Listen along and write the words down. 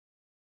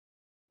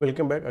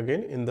Welcome back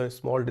again in the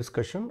small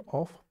discussion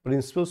of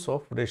principles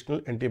of rational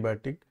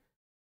antibiotic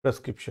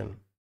prescription.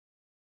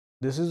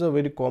 This is a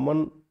very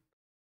common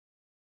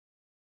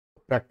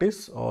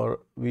practice, or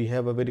we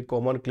have a very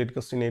common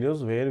clinical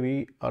scenarios where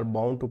we are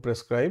bound to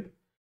prescribe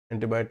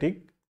antibiotic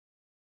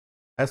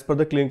as per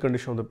the clinical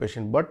condition of the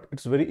patient. But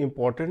it's very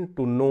important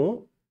to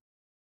know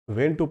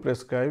when to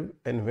prescribe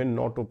and when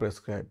not to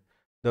prescribe.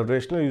 The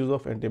rational use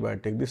of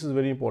antibiotic. This is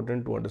very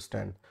important to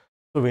understand.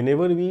 So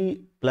whenever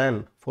we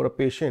plan for a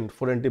patient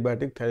for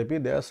antibiotic therapy,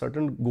 there are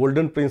certain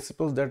golden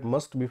principles that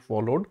must be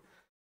followed,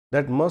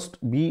 that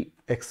must be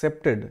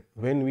accepted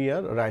when we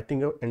are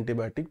writing an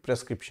antibiotic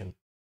prescription.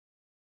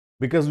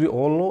 Because we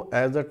all know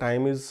as the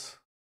time is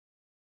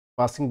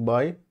passing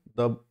by,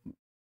 the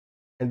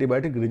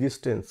antibiotic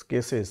resistance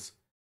cases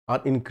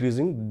are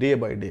increasing day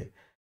by day,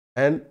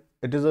 and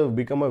it is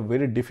become a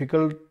very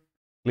difficult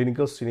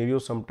clinical scenario,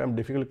 sometimes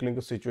difficult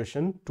clinical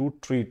situation to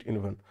treat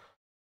even.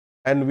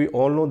 And we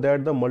all know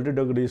that the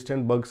multi-drug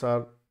resistant bugs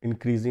are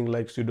increasing,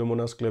 like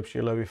Pseudomonas,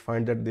 Klebsiella. We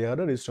find that they are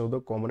a resistant of the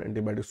common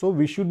antibiotics. So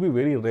we should be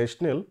very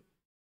rational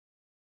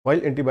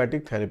while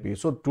antibiotic therapy.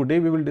 So today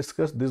we will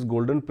discuss this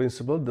golden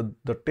principle,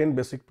 the 10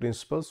 basic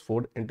principles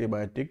for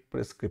antibiotic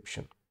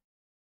prescription.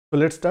 So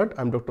let's start.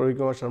 I'm Dr.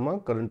 Ravikumar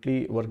Sharma,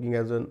 currently working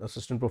as an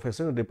assistant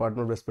professor in the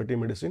Department of Respiratory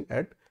Medicine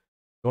at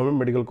Government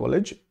Medical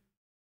College,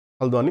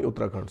 Haldwani,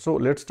 Uttarakhand. So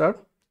let's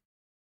start.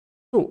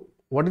 So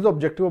what is the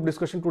objective of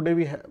discussion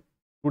today?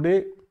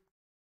 Today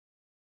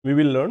we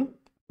will learn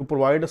to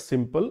provide a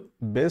simple,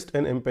 based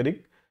and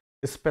empiric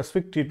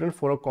specific treatment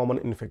for common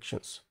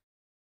infections.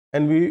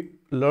 And we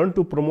learn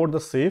to promote the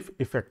safe,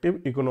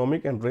 effective,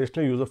 economic and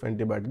rational use of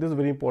antibiotics. This is a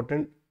very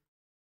important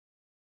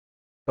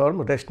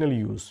term, rational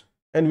use.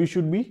 And we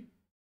should be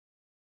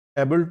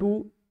able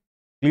to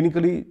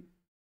clinically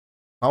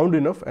sound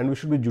enough, and we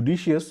should be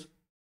judicious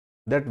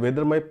that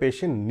whether my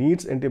patient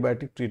needs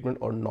antibiotic treatment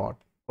or not.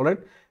 All right.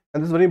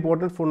 And this is very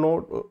important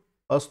for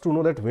us to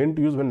know that when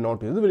to use, when not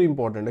to use. This is very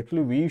important.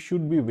 Actually, we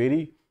should be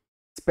very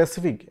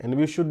specific and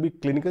we should be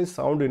clinically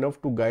sound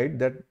enough to guide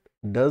that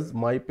does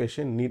my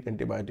patient need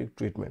antibiotic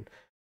treatment.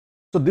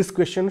 So this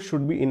question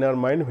should be in our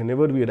mind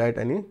whenever we write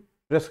any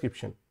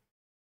prescription.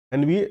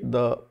 And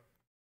the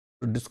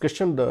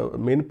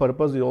main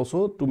purpose is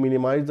also to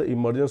minimize the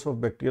emergence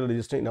of bacterial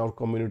resistance in our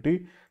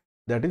community,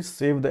 that is,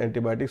 save the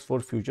antibiotics for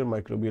future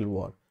microbial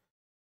war.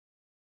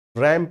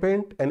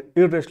 Rampant and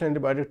irrational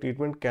antibiotic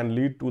treatment can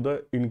lead to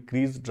the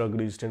increased drug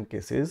resistant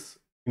cases,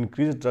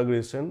 increased drug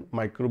resistant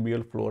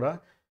microbial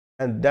flora,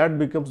 and that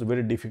becomes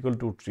very difficult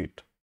to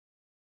treat.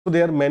 So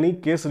there are many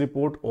case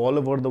reports all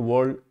over the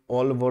world,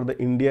 all over the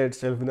India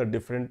itself, in a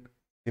different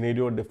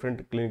scenario,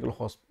 different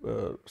clinical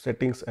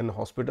settings and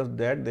hospitals,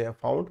 that they have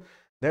found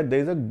that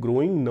there is a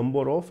growing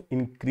number of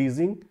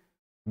increasing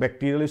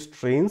bacterial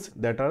strains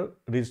that are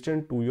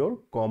resistant to your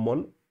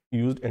common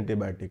used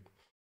antibiotic.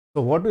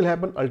 So what will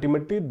happen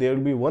ultimately? There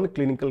will be one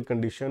clinical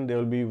condition, there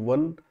will be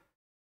one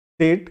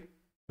state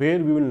where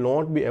we will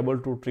not be able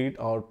to treat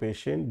our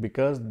patient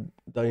because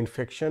the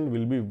infection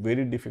will be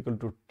very difficult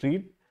to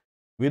treat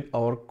with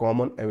our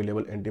common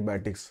available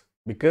antibiotics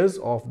because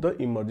of the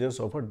emergence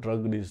of a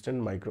drug resistant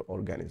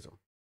microorganism.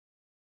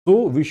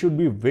 So we should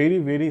be very,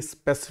 very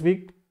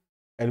specific,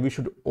 and we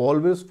should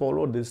always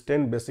follow these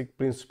 10 basic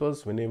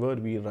principles whenever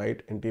we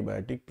write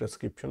antibiotic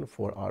prescription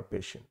for our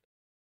patient.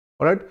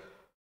 All right.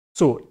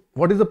 So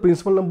what is the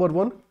principle number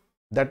 1?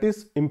 That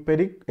is,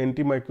 empiric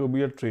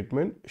antimicrobial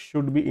treatment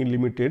should be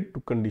limited to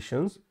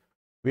conditions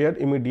where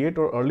immediate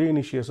or early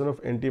initiation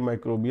of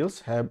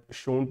antimicrobials have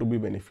shown to be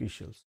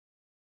beneficial.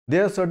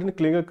 There are certain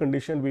clinical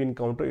conditions we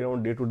encounter in our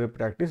day-to-day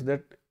practice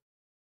that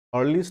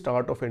early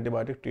start of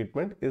antibiotic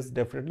treatment is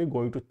definitely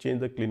going to change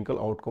the clinical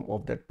outcome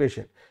of that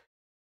patient.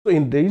 So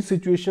in these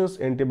situations,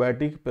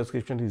 antibiotic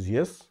prescription is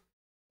yes,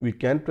 we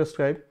can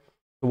prescribe.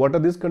 So what are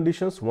these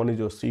conditions? One is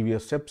your severe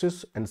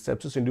sepsis and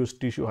sepsis-induced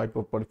tissue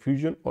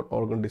hypoperfusion or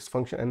organ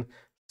dysfunction and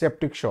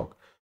septic shock.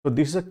 So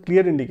this is a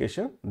clear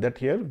indication that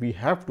here we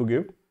have to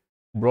give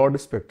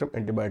broad spectrum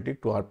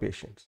antibiotic to our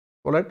patients.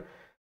 All right.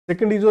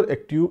 Second is your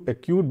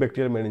acute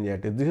bacterial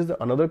meningitis. This is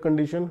another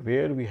condition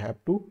where we have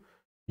to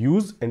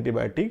use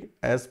antibiotic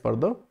as per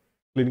the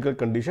clinical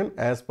condition,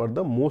 as per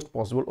the most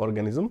possible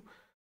organism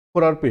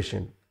for our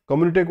patient.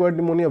 Community acquired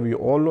pneumonia, we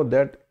all know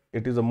that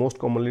it is the most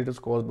commonly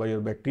caused by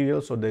your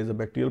bacterial. So there is a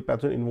bacterial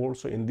pathogen involved.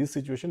 So in this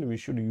situation, we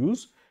should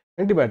use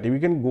antibiotic. We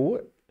can go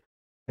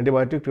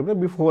antibiotic treatment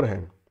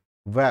beforehand.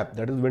 VAP,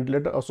 that is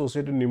ventilator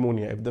associated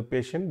pneumonia. If the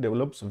patient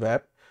develops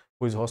VAP,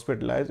 who is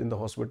hospitalized in the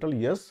hospital,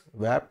 yes,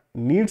 VAP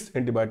needs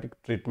antibiotic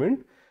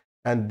treatment,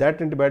 and that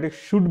antibiotic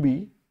should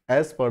be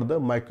as per the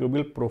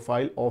microbial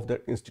profile of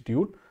that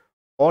institute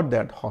or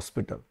that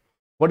hospital.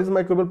 What is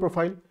microbial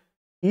profile?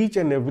 Each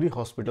and every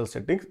hospital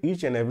settings,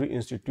 each and every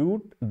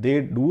institute, they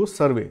do a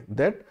survey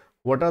that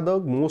what are the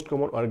most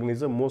common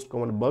organisms, most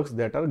common bugs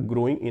that are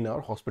growing in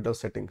our hospital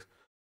settings.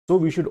 So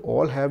we should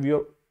all have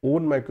your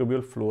own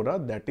microbial flora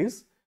that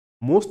is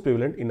most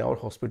prevalent in our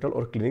hospital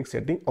or clinic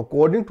setting.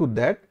 According to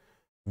that,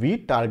 we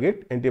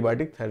target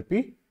antibiotic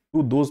therapy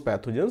to those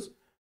pathogens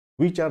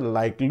which are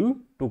likely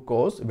to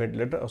cause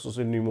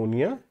ventilator-associated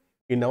pneumonia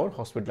in our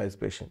hospitalized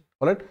patient.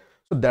 All right.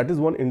 So that is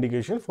one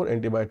indication for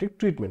antibiotic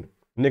treatment.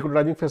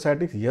 Necrotizing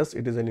fasciitis, yes,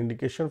 it is an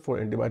indication for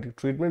antibiotic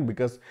treatment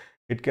because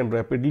it can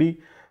rapidly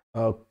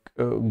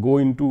go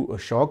into a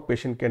shock.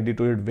 Patient can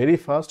deteriorate very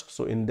fast.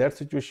 So in that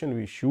situation,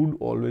 we should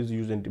always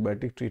use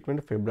antibiotic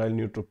treatment. Febrile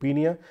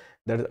neutropenia,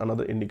 that is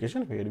another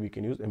indication where we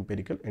can use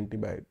empirical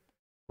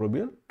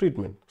antimicrobial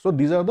treatment. So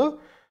these are the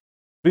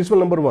principle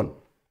number 1.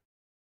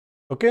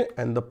 Okay,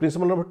 and the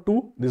principle number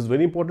 2, this is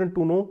very important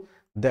to know,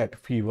 that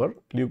fever,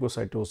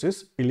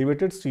 leukocytosis,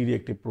 elevated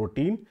C-reactive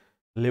protein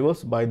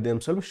levels by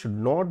themselves should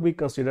not be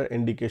considered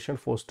indication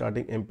for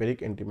starting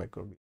empiric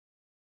antimicrobial.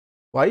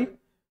 Why?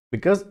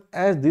 Because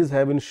as these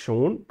have been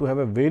shown to have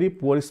a very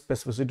poor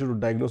specificity to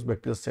diagnose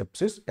bacterial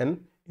sepsis,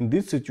 and in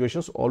these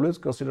situations always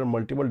consider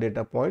multiple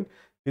data point,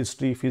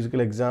 history, physical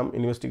exam,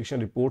 investigation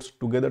reports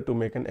together to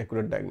make an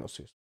accurate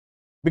diagnosis.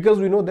 Because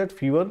we know that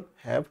fever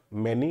have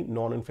many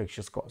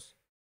non-infectious causes.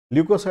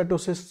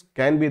 Leukocytosis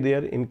can be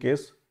there in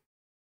case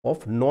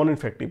of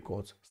non-infective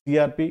cause.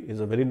 CRP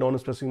is a very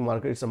non-specific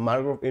marker. It's a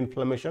marker of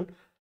inflammation,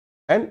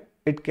 and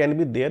it can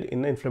be there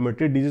in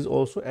inflammatory disease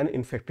also and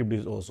infective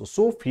disease also.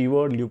 So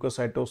fever,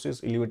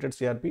 leukocytosis, elevated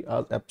CRP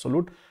are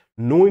absolute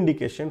no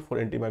indication for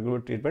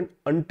antimicrobial treatment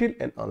until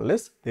and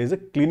unless there is a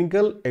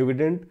clinical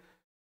evident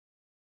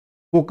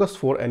focus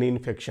for any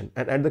infection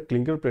and at the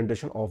clinical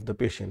presentation of the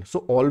patient. So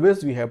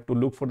always we have to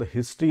look for the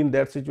history in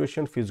that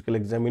situation, physical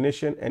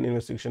examination and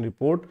investigation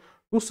report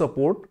to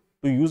support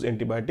to use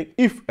antibiotic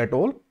if at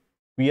all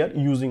we are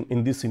using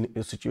in these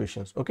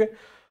situations. Okay,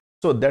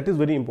 so that is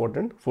very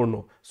important for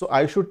know. So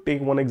I should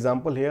take one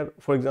example here.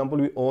 For example,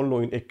 we all know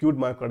in acute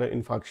myocardial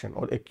infarction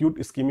or acute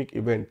ischemic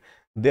event,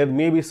 there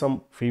may be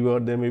some fever,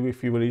 there may be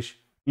feverish,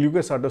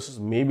 leukocytosis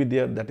may be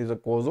there, that is a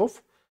cause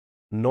of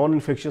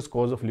non-infectious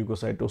cause of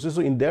leukocytosis.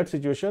 So in that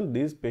situation,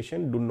 these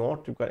patients do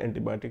not require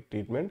antibiotic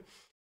treatment.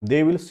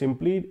 They will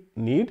simply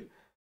need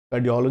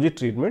cardiology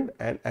treatment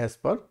and as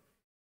per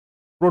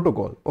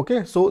protocol.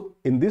 Okay, so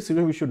in this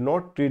situation, we should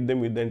not treat them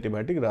with the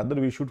antibiotic. Rather,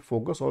 we should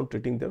focus on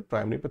treating their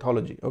primary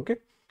pathology. Okay.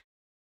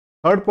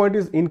 Third point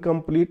is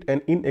incomplete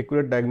and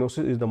inaccurate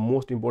diagnosis is the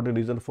most important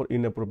reason for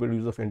inappropriate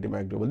use of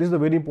antimicrobial. This is a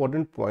very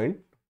important point,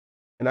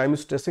 and I am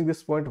stressing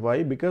this point.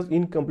 Why? Because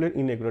incomplete,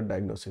 inaccurate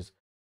diagnosis.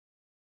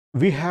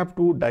 We have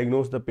to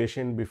diagnose the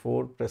patient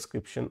before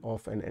prescription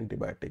of an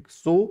antibiotic.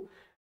 So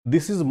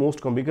this is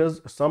most common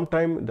because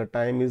sometimes the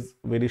time is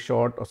very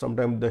short or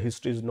sometimes the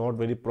history is not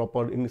very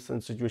proper. In some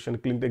situation,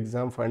 clinical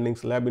exam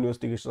findings, lab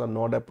investigations are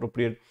not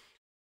appropriate.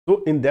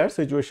 So in that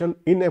situation,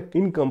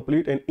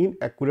 incomplete and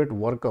inaccurate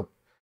workup,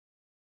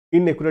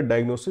 inaccurate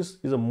diagnosis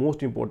is the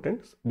most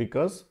important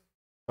because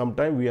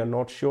sometimes we are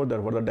not sure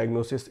that what the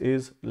diagnosis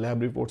is.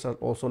 Lab reports are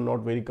also not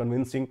very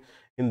convincing.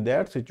 In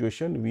that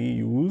situation, we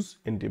use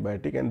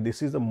antibiotic, and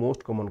this is the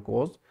most common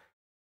cause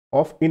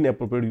of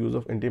inappropriate use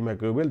of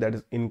antimicrobial, that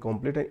is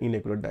incomplete and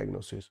inaccurate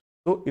diagnosis.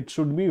 So it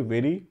should be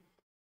very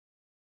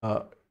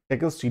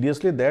taken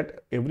seriously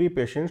that every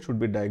patient should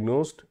be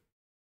diagnosed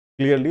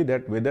clearly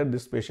that whether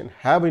this patient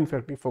have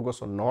infective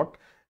focus or not,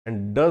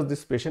 and does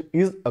this patient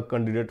is a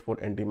candidate for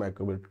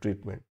antimicrobial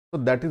treatment.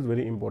 So that is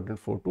very important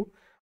for to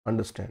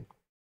understand.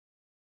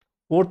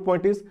 Fourth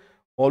point is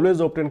always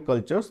obtain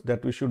cultures,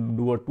 that we should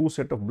do a 2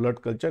 set of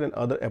blood culture and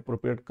other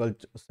appropriate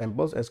culture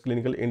samples as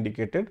clinically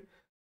indicated.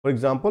 For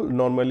example,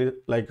 normally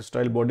like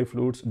sterile body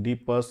fluids,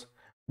 deep pus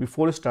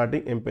before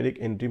starting empiric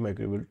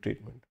antimicrobial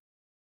treatment.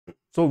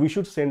 So we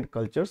should send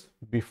cultures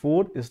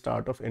before the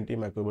start of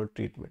antimicrobial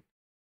treatment.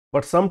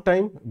 But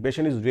sometimes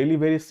patient is really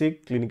very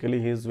sick,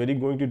 clinically he is very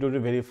going to do it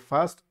very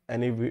fast,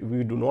 and if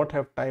we do not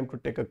have time to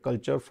take a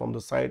culture from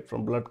the site,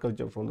 from blood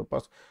culture, from the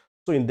pus.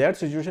 So in that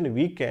situation,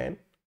 we can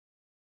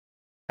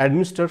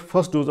administer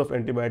first dose of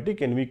antibiotic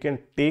and we can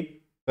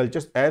take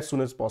cultures as soon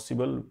as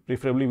possible,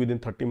 preferably within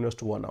 30 minutes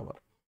to 1 hour.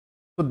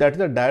 So that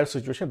is a dire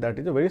situation, that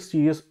is a very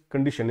serious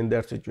condition in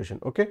that situation.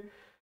 Okay,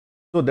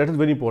 so that is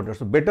very important.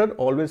 So better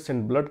always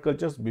send blood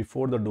cultures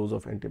before the dose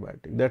of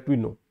antibiotic, that we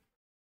know.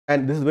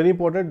 And this is very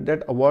important,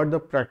 that avoid the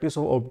practice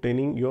of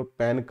obtaining your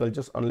pan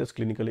cultures unless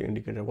clinically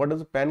indicated. What does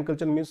the pan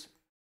culture means?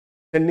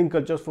 Sending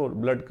cultures for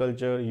blood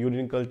culture,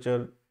 urine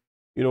culture,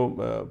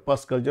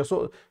 pus culture.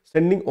 So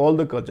sending all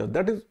the cultures,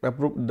 that is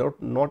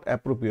not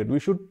appropriate. We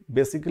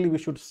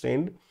should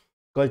send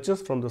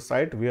cultures from the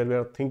site where we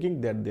are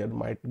thinking that there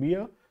might be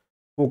a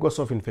focus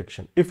of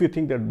infection. If we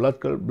think that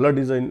blood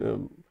is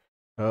an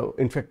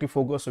infective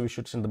focus, so we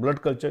should send the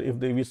blood culture. If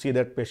we see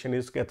that patient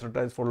is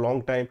catheterized for a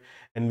long time,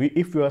 and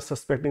if we are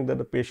suspecting that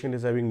the patient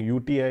is having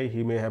UTI,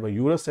 he may have a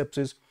aureus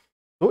sepsis.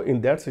 So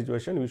in that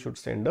situation, we should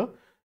send a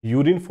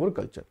urine for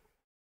culture.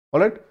 All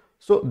right.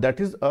 So that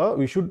is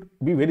we should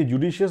be very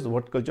judicious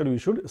what culture we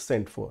should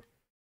send for.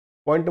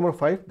 Point number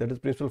 5, that is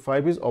principle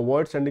 5, is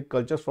avoid sending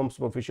cultures from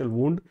superficial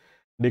wound,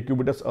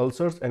 decubitus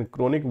ulcers, and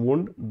chronic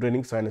wound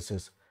draining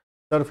sinuses.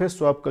 Surface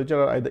swab culture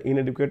are either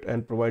inadequate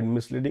and provide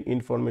misleading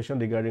information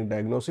regarding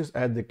diagnosis,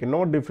 as they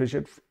cannot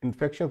differentiate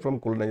infection from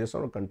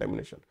colonization or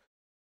contamination.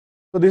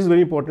 So this is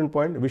very important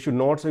point. We should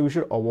not say, we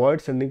should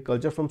avoid sending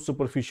culture from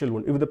superficial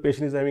wound. If the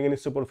patient is having any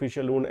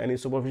superficial wound, any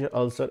superficial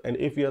ulcer, and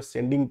if we are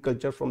sending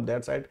culture from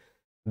that side,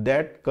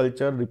 that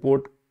culture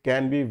report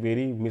can be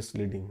very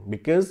misleading,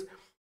 because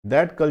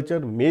that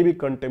culture may be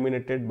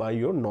contaminated by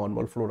your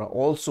normal flora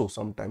also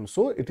sometimes.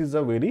 So it is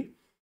a very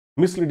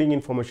misleading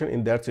information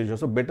in that situation.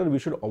 So better we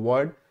should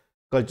avoid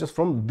cultures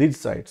from these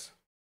sites.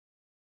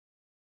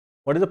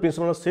 What is the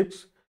principle number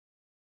 6?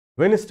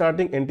 When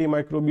starting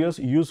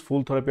antimicrobials, use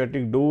full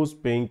therapeutic dose,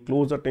 paying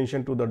close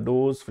attention to the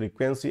dose,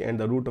 frequency, and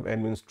the route of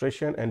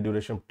administration and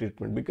duration of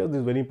treatment, because this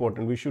is very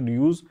important. We should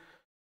use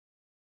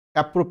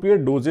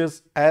appropriate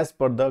doses as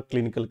per the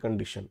clinical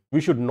condition.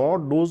 We should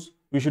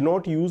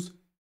not use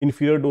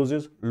inferior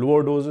doses,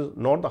 lower doses,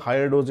 not the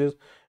higher doses.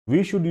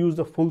 We should use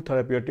the full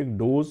therapeutic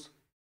dose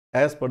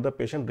as per the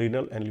patient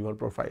renal and liver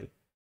profile.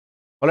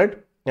 All right.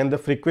 And the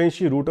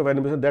frequency, route of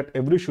administration, that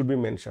every should be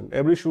mentioned.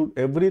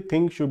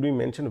 Everything should be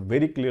mentioned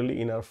very clearly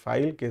in our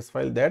case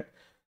file, that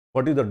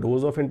what is the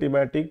dose of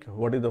antibiotic,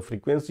 what is the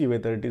frequency,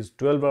 whether it is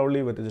 12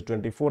 hourly, whether it is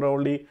 24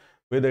 hourly,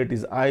 whether it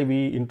is IV,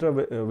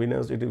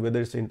 intravenous,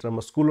 whether it's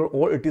intramuscular,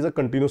 or it is a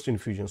continuous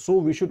infusion. So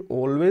we should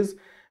always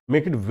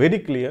make it very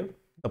clear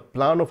the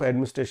plan of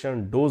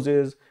administration,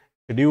 doses,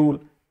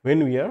 schedule,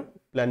 when we are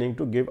planning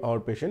to give our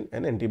patient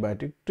an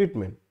antibiotic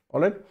treatment.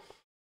 All right.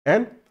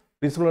 And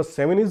principle number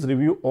 7 is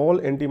review all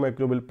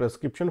antimicrobial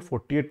prescription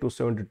 48 to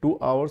 72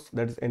 hours,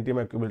 that is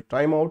antimicrobial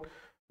timeout,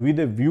 with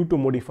a view to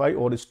modify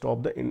or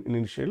stop the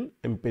initial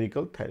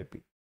empirical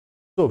therapy.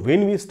 So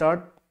when we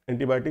start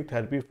antibiotic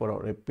therapy for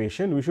our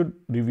patient, we should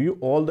review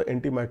all the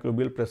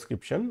antimicrobial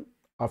prescription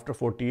after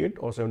 48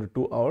 or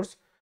 72 hours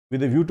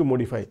with a view to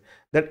modify.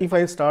 That if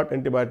I start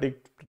antibiotic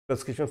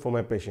prescription for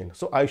my patient,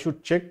 so I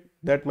should check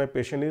that my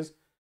patient is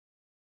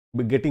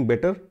getting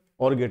better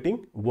or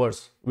getting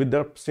worse with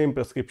the same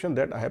prescription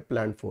that I have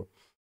planned for.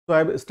 So I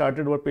have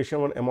started our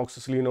patient on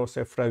amoxicillin or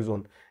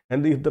ceftriaxone,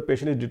 and if the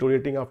patient is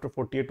deteriorating after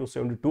 48 to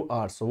 72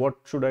 hours, so what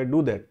should I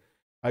do that?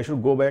 I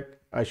should go back,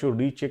 I should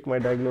recheck my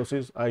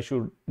diagnosis, I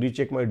should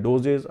recheck my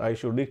doses, I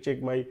should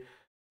recheck my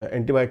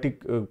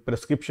antibiotic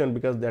prescription,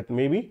 because that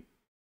may be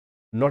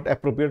not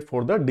appropriate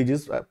for the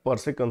disease per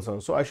se concern.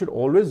 So I should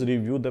always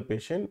review the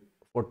patient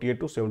 48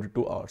 to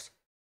 72 hours.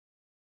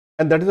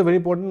 And that is a very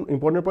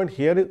important point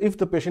here. Is if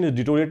the patient is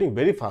deteriorating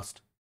very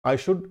fast, I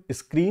should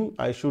screen,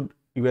 I should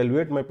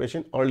evaluate my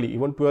patient early,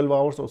 even 12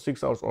 hours or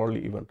 6 hours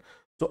early even.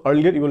 So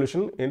earlier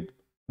evaluation is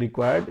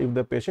required if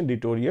the patient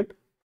deteriorate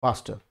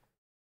faster.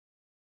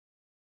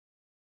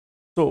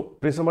 So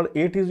principle number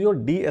 8 is your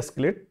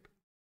de-escalate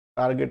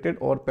targeted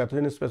or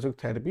pathogen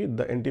specific therapy,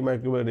 the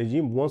antimicrobial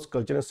regime, once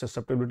culture and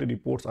susceptibility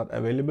reports are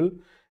available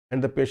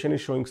and the patient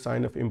is showing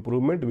sign of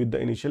improvement with the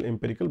initial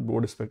empirical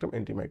broad spectrum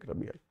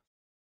antimicrobial.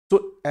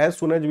 So as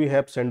soon as we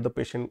have sent the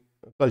patient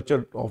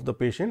culture of the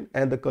patient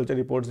and the culture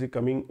reports is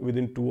coming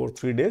within 2 or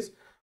 3 days,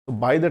 so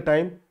by the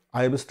time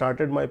I have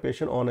started my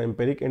patient on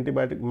empiric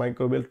antibiotic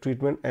microbial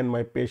treatment and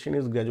my patient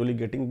is gradually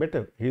getting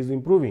better, he is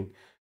improving,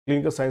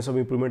 clinical signs of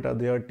improvement are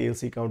there,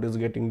 TLC count is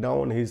getting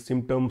down, his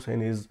symptoms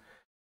and his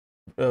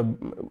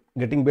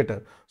getting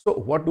better. So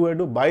what do I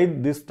do? By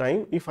this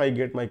time, if I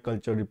get my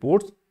culture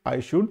reports, I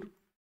should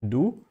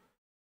do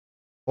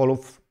all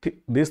of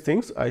these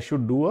things.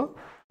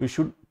 We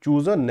should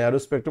choose a narrow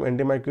spectrum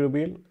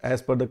antimicrobial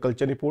as per the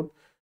culture report.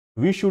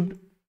 We should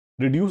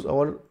reduce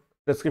our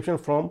prescription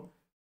from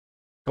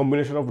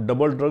combination of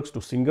double drugs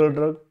to single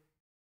drug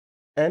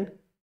and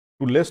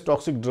to less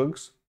toxic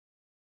drugs.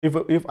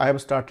 If I have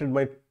started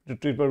my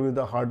treatment with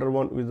the harder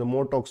one, with the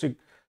more toxic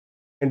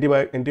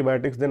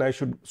antibiotics, then I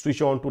should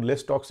switch on to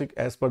less toxic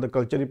as per the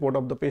culture report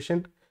of the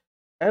patient,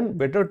 and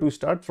better to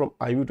start from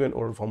IV to an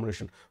oral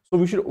formulation. So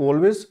we should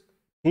always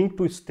think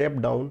to step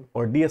down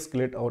or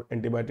de-escalate our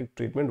antibiotic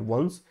treatment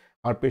once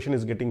our patient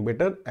is getting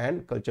better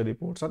and culture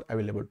reports are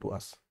available to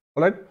us.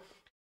 All right.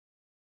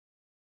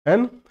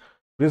 And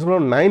principle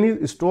number 9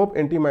 is stop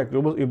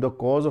antimicrobials if the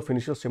cause of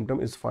initial symptom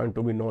is found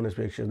to be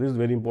non-infectious. This is a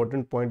very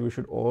important point. We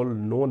should all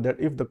know that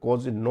if the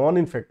cause is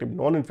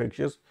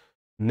non-infectious,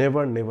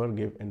 never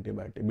give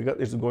antibiotic, because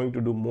it's going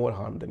to do more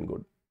harm than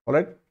good. All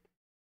right.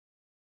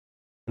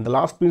 And the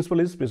last principle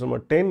is principle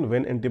number 10.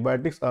 When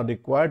antibiotics are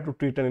required to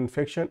treat an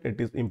infection, it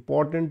is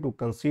important to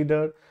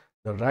consider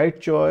the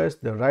right choice,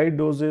 the right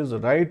doses, the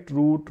right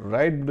route,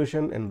 right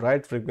duration, and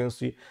right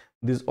frequency.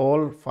 These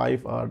all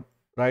 5 are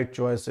right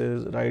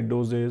choices, right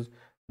doses,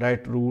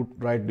 right route,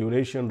 right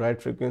duration,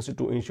 right frequency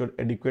to ensure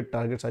adequate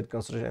target site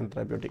concentration and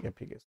therapeutic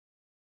efficacy.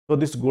 So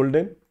this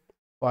golden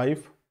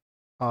 5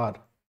 are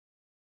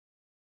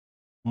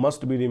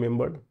must be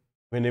remembered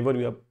whenever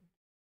we are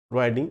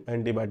providing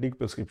antibiotic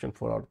prescription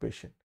for our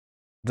patient.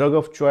 Drug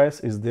of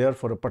choice is there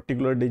for a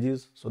particular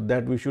disease, so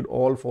that we should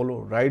all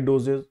follow right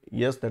doses.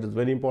 Yes, that is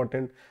very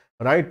important.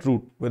 Right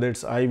route, whether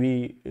it's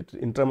IV, it's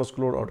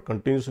intramuscular or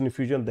continuous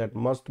infusion, that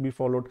must be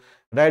followed.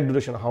 Right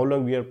duration, how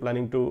long we are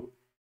planning to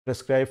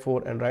prescribe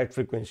for, and right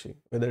frequency,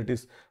 whether it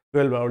is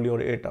 12 hourly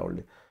or 8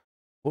 hourly,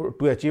 or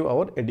to achieve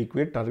our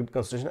adequate target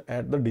concentration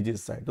at the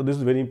disease site. So this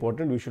is very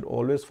important. We should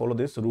always follow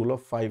this rule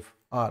of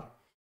 5R.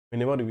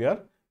 whenever we are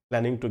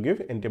planning to give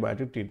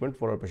antibiotic treatment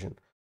for our patient.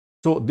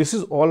 So this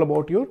is all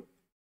about your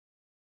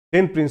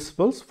 10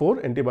 principles for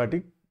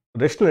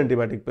rational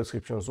antibiotic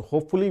prescription. So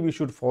hopefully we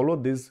should follow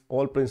these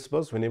all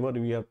principles whenever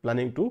we are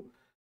planning to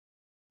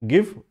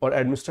give or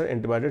administer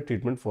antibiotic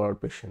treatment for our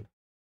patient.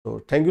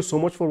 So thank you so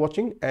much for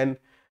watching, and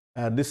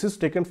this is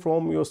taken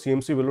from your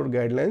CMC Vellore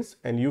guidelines,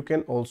 and you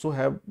can also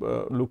have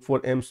look for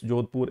AIIMS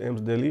Jodhpur,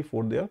 AIIMS Delhi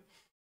for their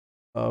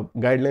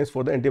guidelines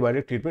for the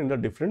antibiotic treatment in the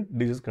different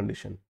disease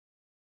condition.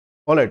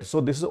 Alright, so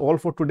this is all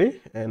for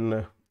today,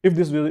 and if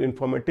this video is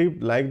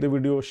informative, like the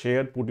video,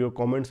 share, put your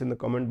comments in the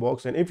comment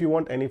box, and if you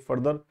want any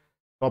further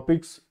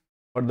topics,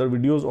 further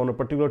videos on a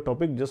particular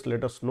topic, just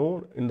let us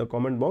know in the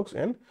comment box,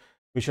 and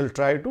we shall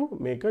try to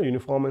make a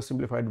uniform and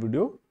simplified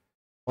video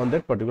on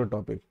that particular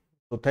topic.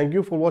 So thank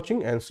you for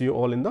watching, and see you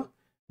all in the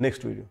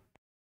next video.